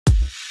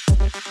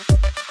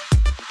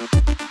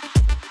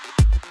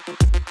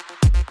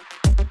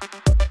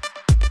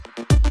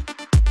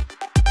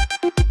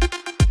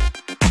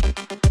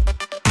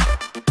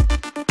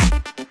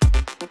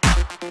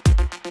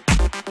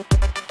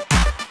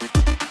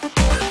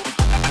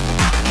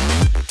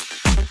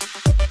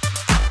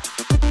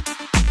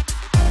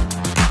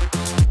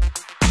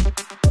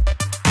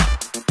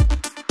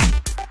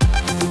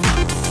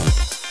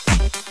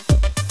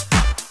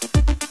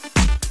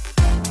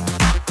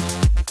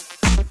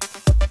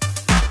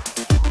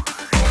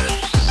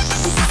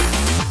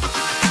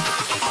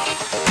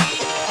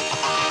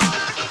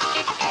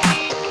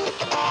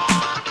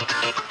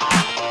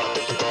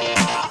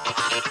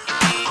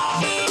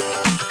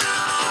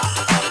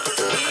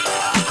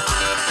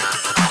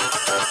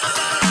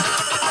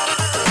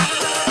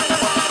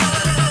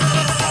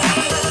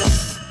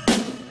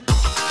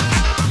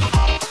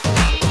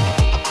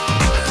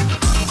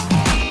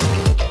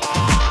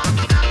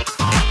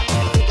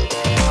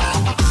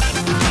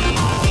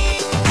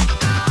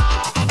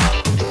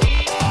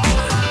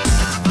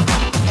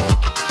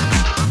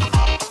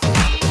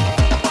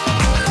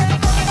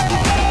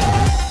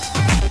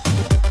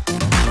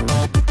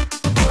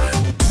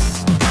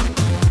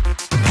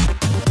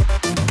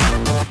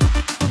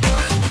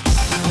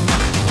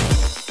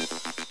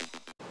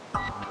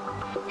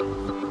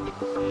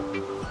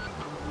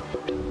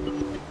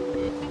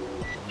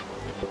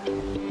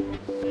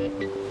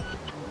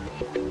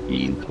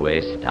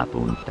questa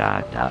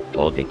puntata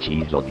ho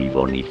deciso di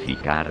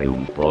bonificare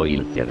un po'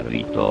 il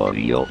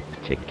territorio,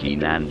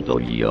 cecchinando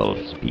gli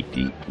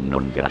ospiti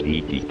non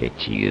graditi che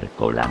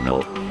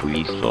circolano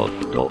qui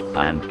sotto,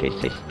 anche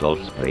se sto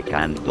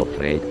sprecando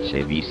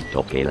frecce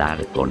visto che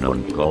l'arco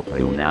non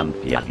copre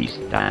un'ampia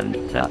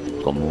distanza.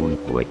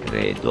 Comunque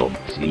credo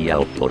sia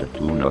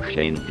opportuno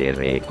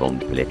scendere e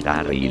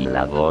completare il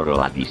lavoro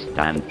a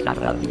distanza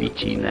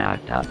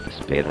ravvicinata,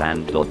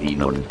 sperando di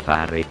non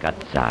fare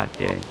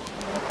cazzate.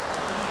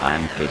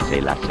 Anche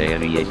se la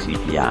serie si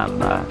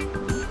chiama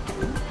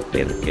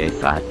 "Perché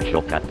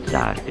faccio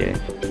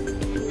cazzate?",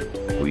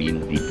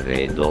 quindi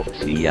credo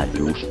sia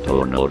giusto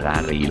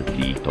onorare il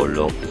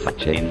titolo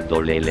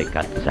facendole le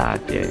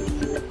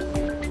cazzate.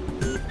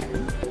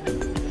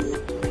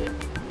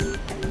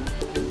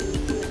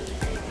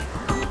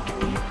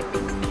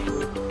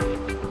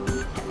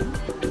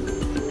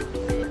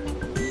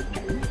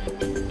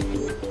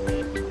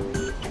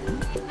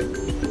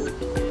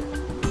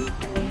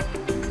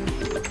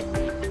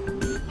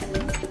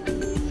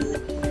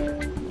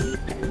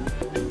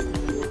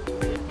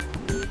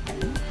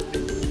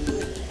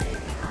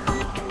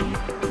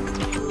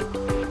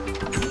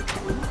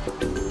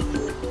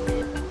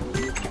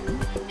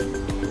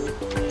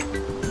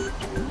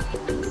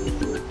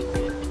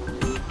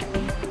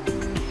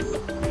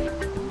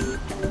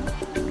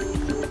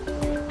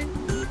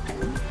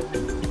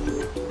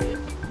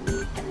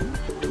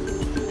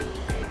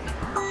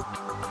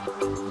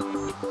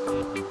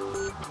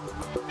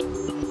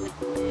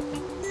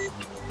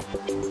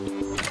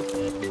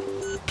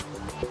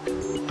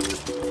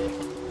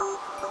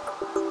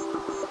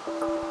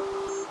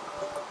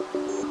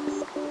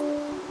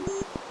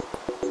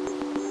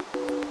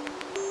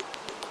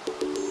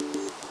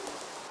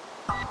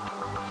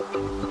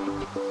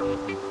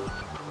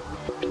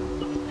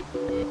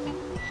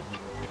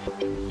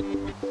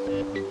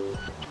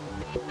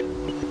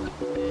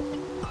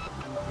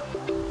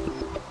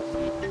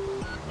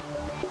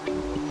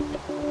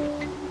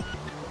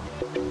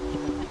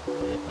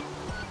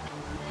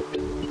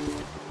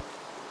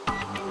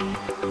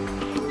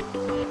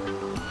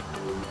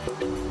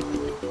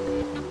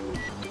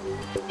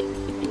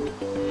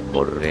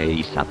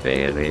 Vorrei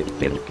sapere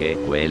perché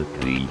quel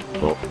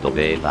crippo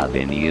doveva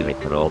venire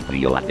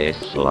proprio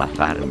adesso a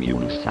farmi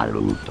un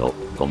saluto.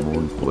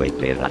 Comunque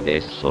per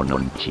adesso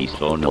non ci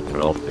sono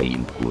troppe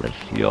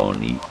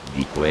incursioni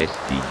di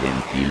questi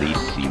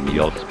gentilissimi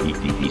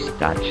ospiti di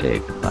sta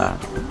ceppa.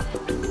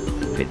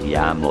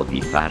 Vediamo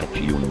di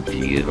farci un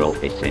giro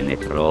e se ne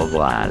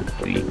trovo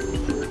altri.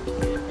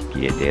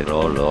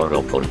 Chiederò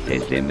loro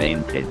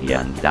cortesemente di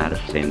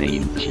andarsene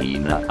in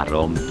Cina a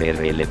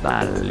rompere le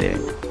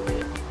balle.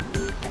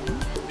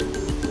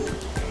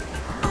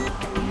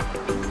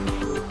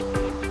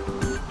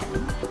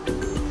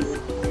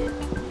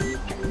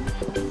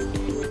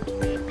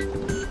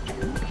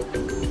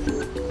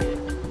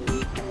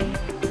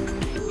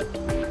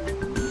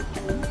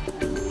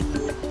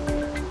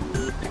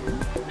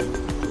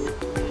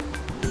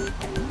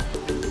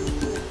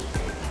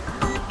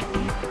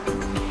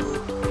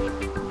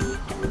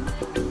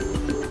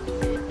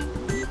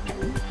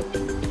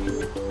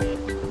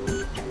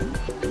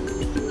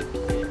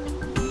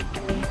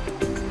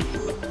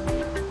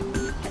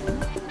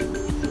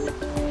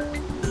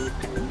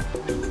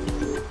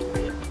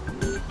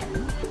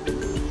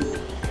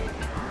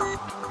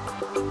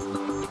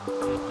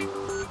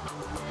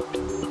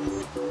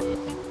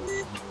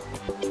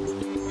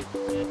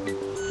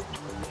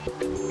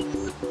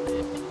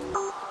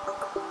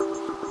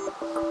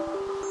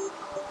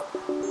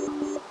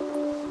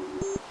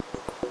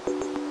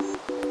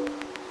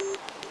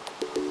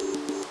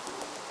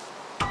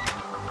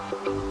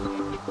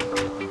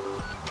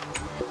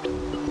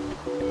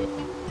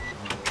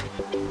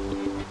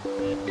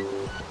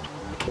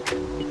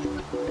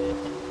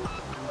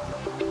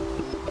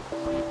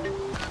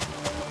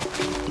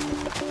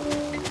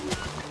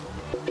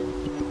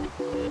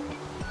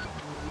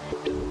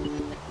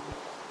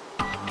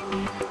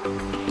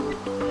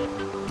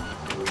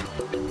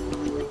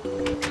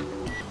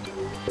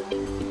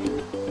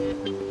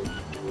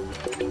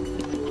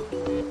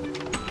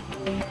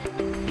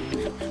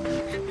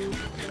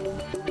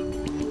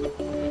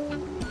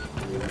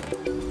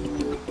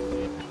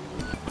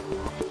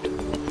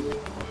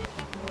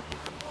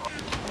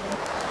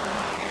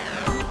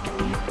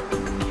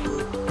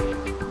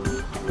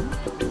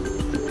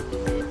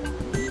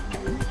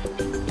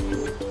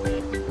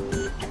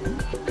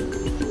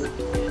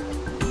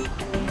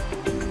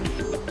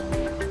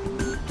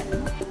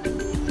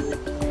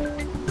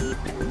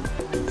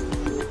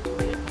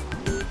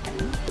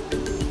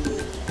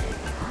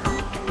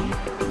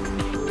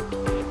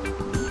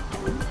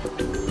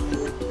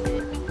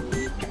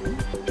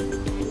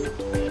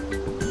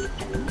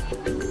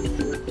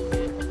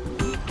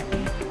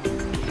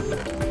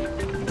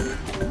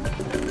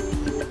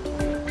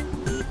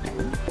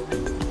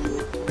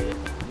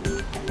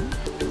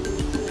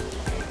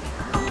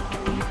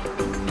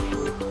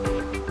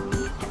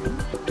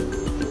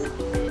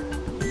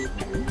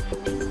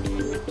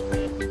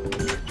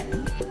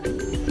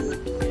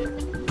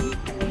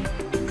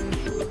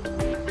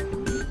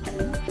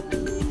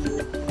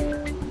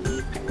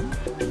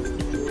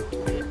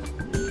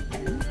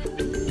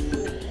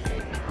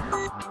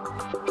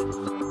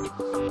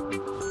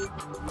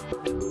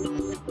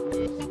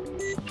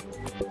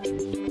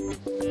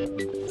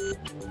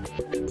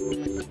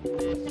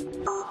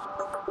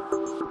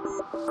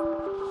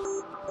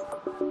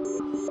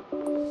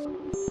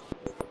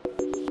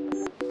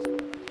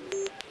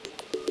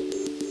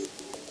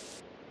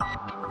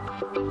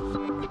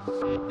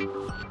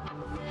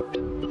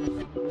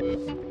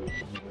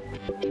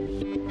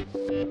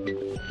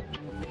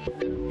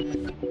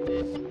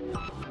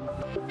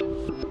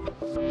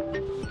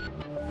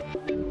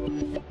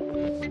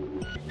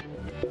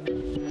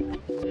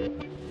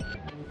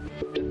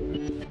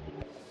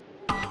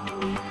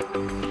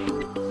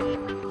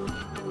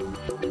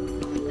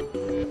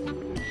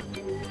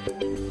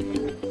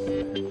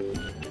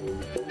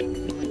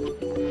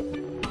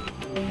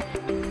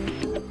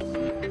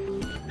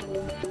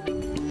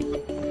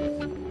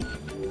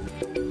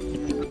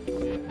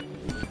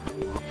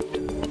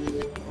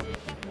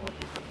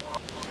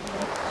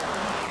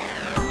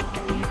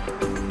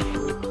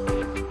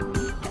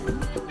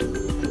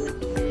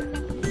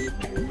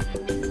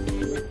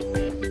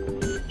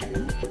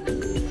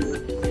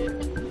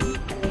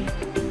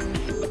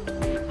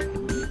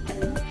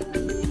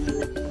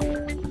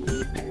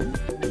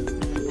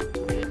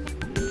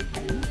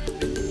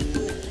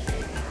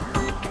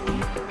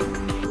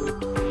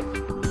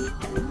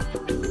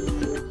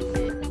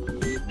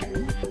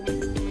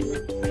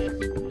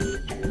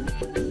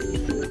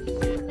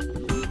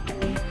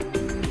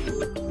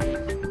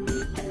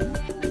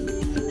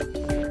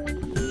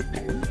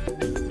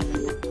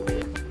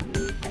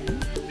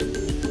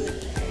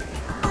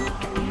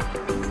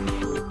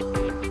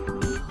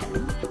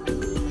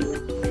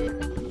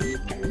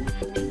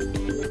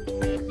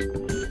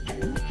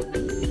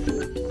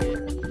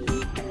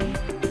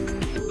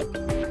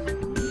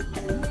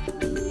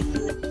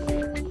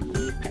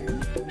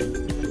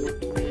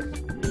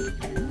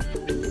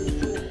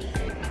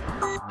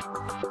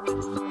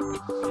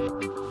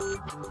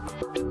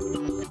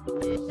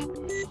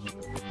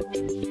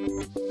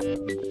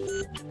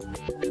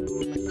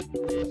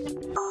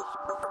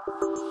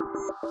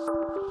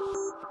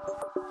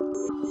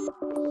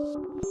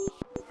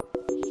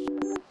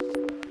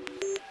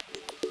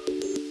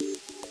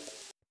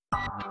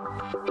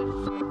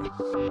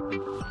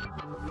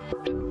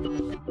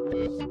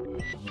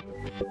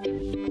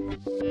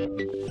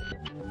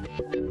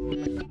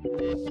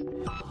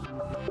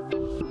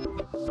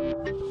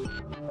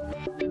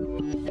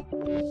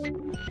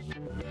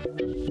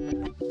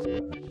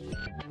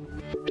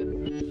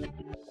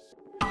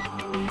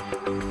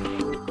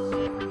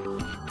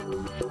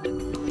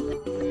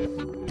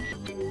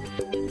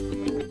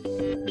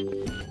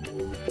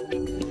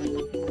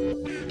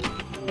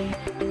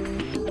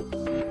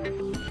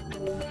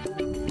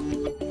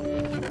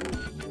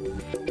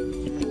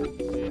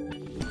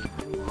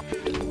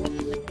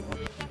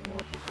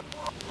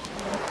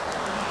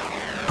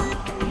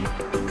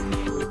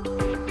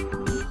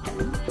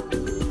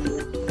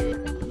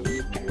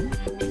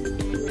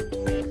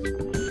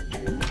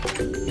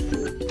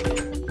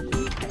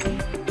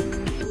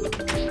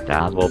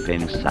 Stavo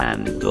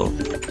pensando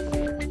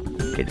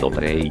che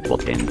dovrei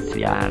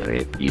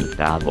potenziare il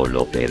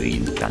tavolo per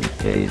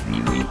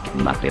incantesimi,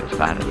 ma per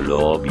farlo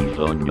ho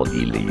bisogno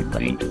di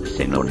libri,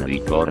 se non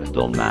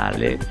ricordo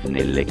male,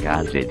 nelle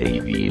case dei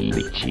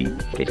villici,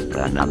 che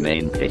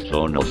stranamente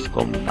sono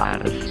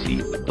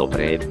scomparsi,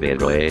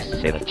 dovrebbero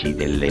esserci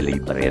delle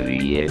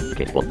librerie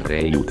che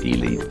potrei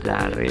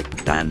utilizzare,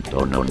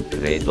 tanto non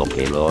credo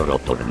che loro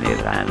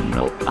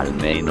torneranno,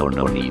 almeno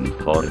non in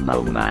forma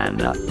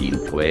umana,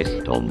 in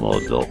questo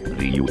modo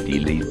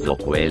riutilizzo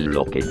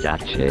quello che già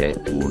c'è,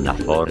 una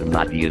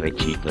forma di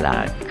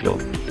riciclaggio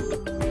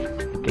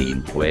che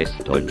in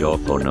questo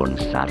gioco non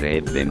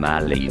sarebbe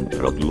male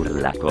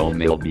introdurla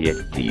come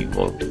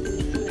obiettivo.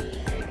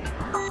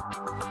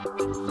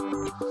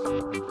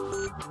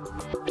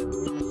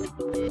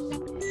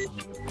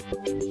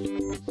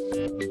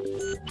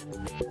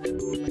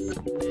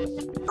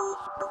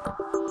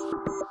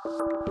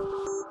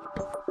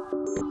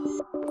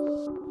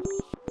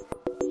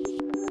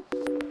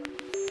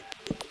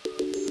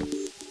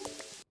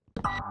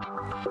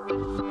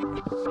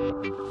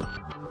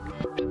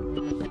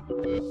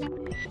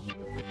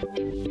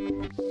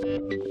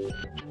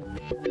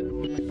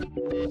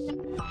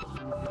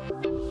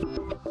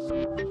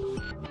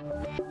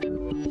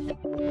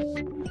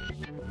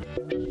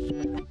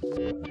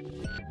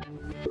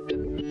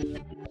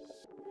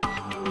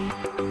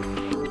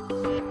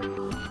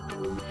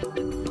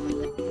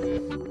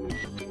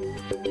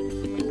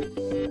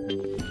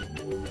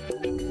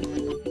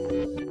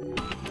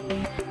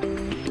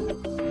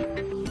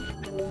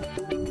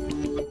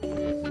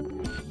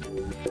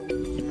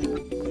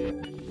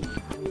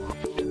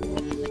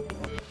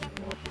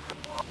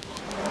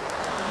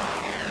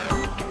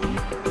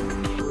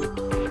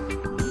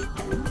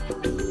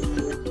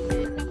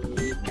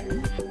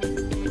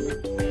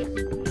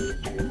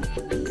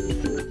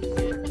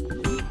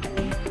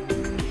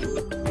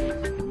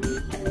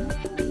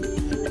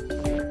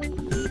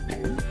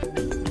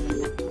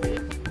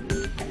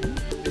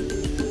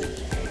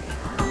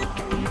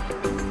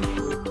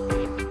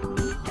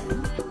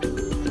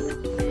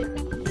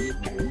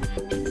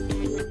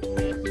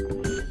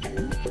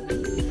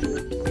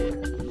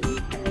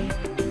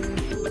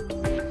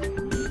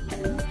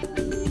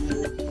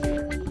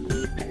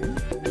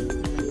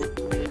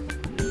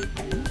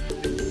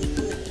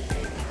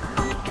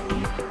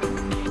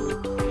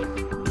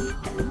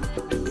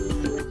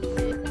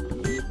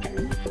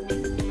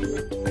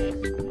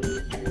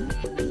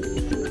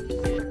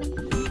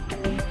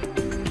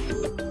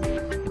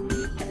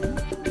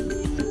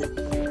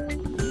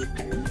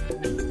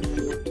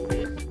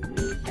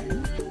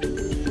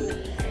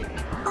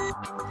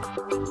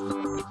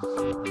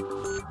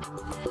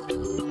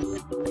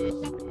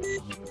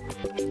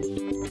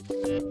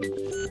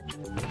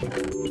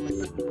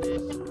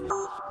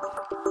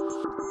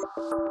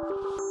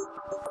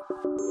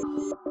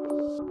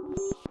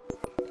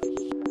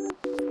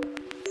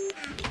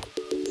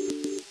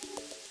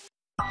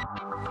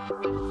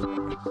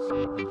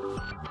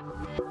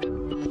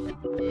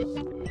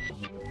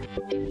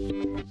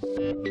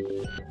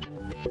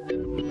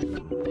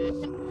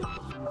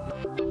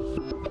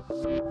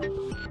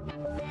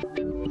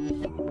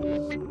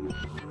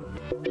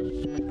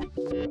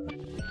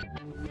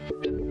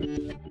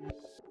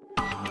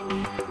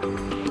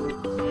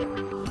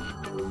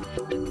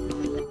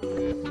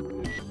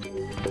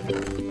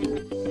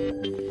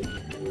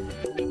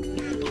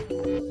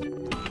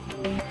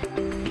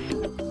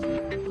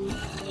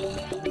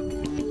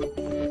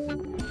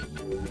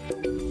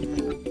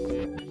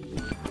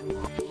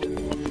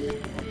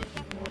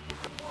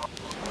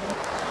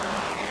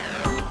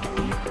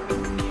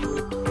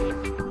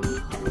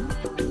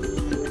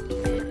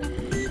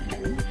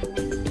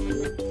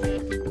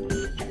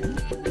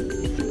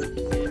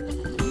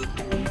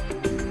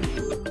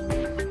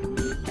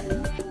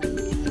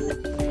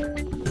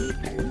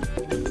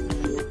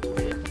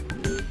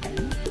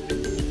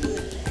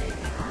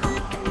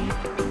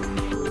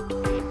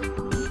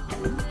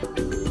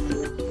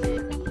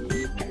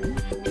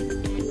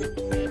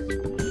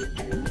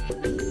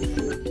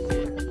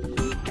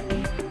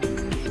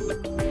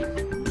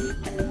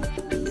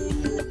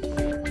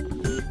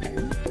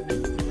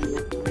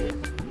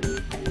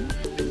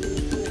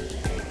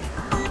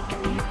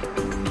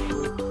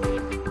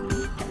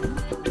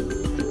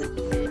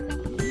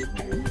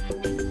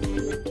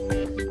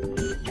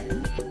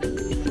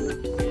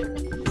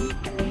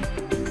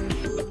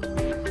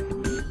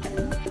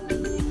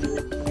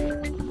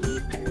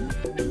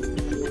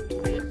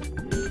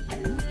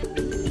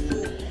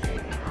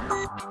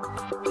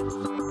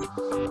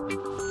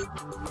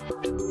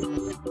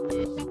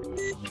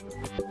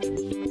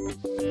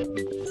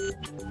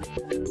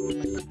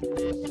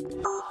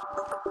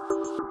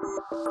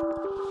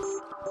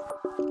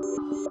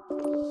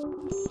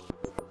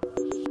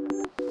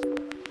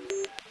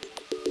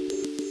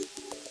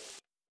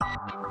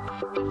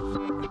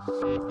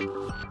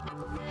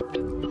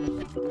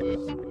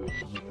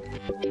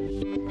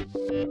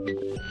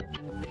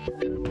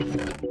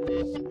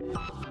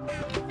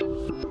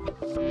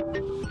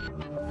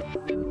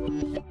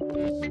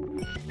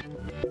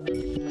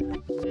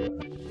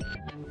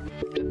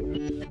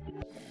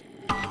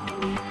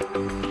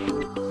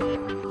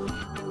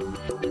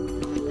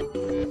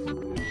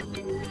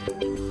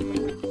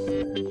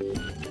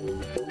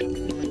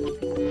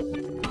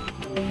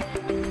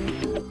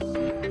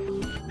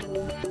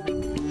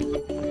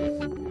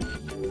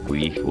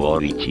 Qui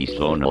fuori ci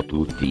sono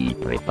tutti i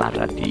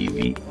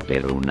preparativi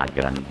per una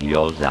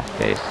grandiosa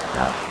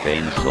festa.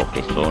 Penso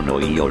che sono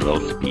io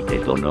l'ospite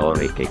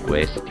d'onore che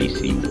questi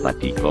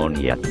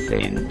simpaticoni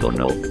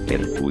attendono,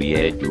 per cui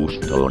è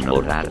giusto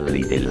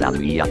onorarli della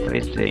mia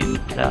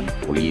presenza.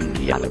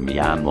 Quindi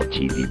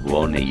armiamoci di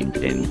buone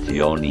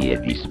intenzioni e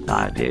di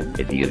spade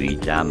e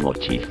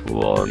dirigiamoci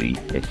fuori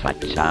e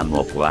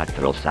facciamo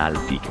 4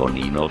 salti con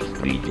i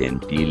nostri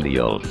gentili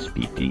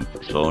ospiti.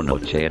 Sono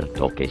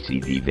certo che si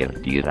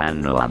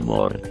divertiranno a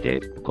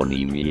morte con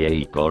i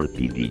miei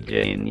colpi di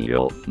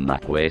genio, ma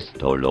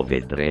questo lo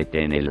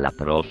vedrete nella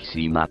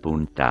prossima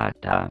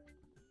puntata.